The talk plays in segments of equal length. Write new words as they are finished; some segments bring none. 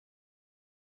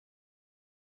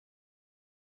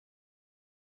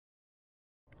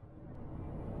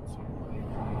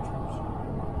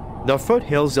The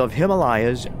foothills of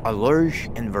Himalayas are lush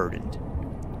and verdant,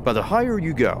 but the higher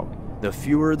you go, the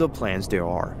fewer the plants there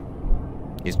are.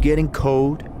 It's getting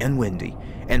cold and windy,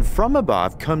 and from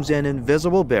above comes an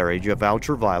invisible barrage of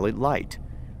ultraviolet light.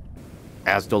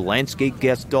 As the landscape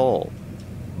gets dull,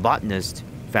 botanists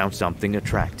found something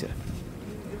attractive.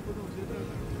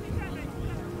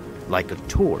 Like a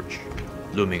torch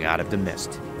looming out of the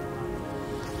mist.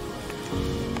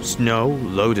 Snow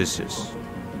lotuses.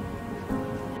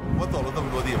 我走了这么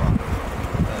多地方，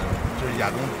这是亚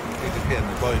东这个片子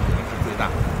高原平是最大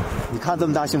的。你看这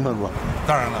么大兴奋不？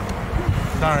当然了，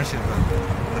当然兴奋。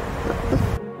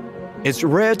It's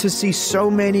rare to see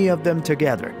so many of them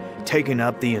together, taking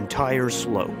up the entire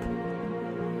slope.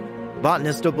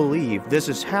 Botanists believe this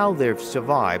is how they've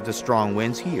survived the strong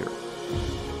winds here.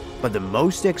 But the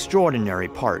most extraordinary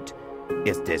part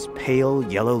is these pale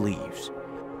yellow leaves.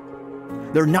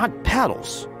 They're not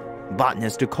petals.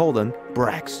 Botanists call them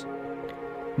bracts.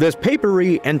 This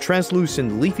papery and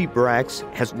translucent leafy bracts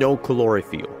has no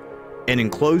chlorophyll and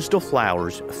enclose the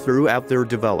flowers throughout their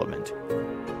development.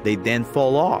 They then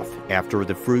fall off after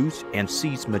the fruits and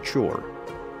seeds mature.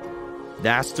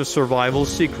 That's the survival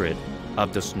secret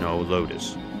of the snow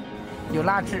lotus. 有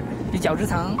蜡质，比角质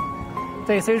层，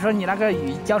对，所以说你那个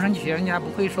雨浇上去，人家不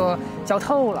会说浇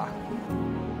透了。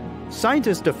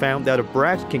Scientists have found that a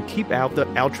bract can keep out the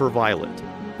ultraviolet,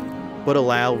 but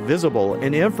allow visible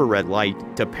and infrared light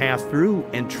to pass through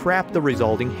and trap the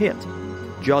resulting heat,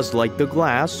 just like the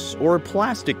glass or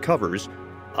plastic covers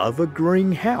of a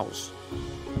greenhouse.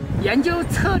 研究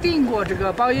测定过这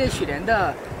个包叶雪莲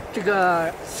的这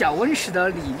个小温室的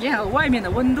里面和外面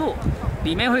的温度，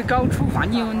里面会高出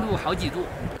环境温度好几度。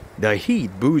The heat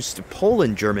boosts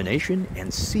pollen germination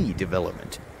and seed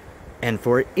development. And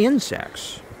for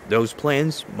insects, those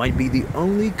plants might be the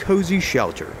only cozy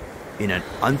shelter in an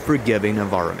unforgiving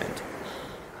environment.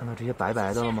 看到这些白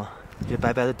白的了吗？这些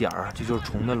白白的点儿，这就是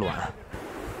虫的卵。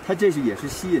它这是也是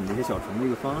吸引这些小虫的一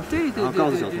个方式。对对对。然后告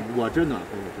诉小虫，我这暖和，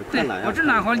我这快来啊！我这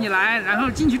暖和，你来，然后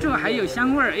进去之后还有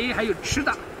香味儿，哎，还有吃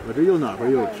的。我这又暖和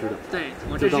又有吃的。对，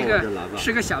我这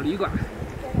是个小旅馆，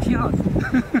挺好的。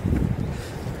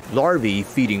Larvae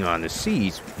feeding on the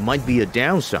seeds might be a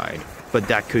downside, but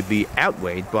that could be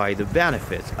outweighed by the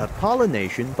benefits of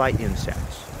pollination by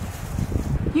insects.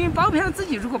 因为苞片它自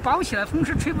己如果包起来，风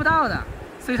是吹不到的，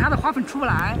所以它的花粉出不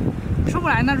来。出不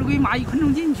来呢，如果有蚂蚁、昆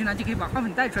虫进去呢，就可以把花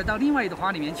粉带出来到另外一朵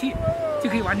花里面去，就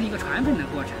可以完成一个传粉的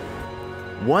过程。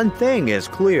One thing is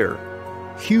clear: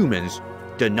 humans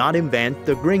did not invent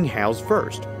the greenhouse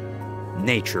first.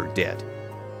 Nature did.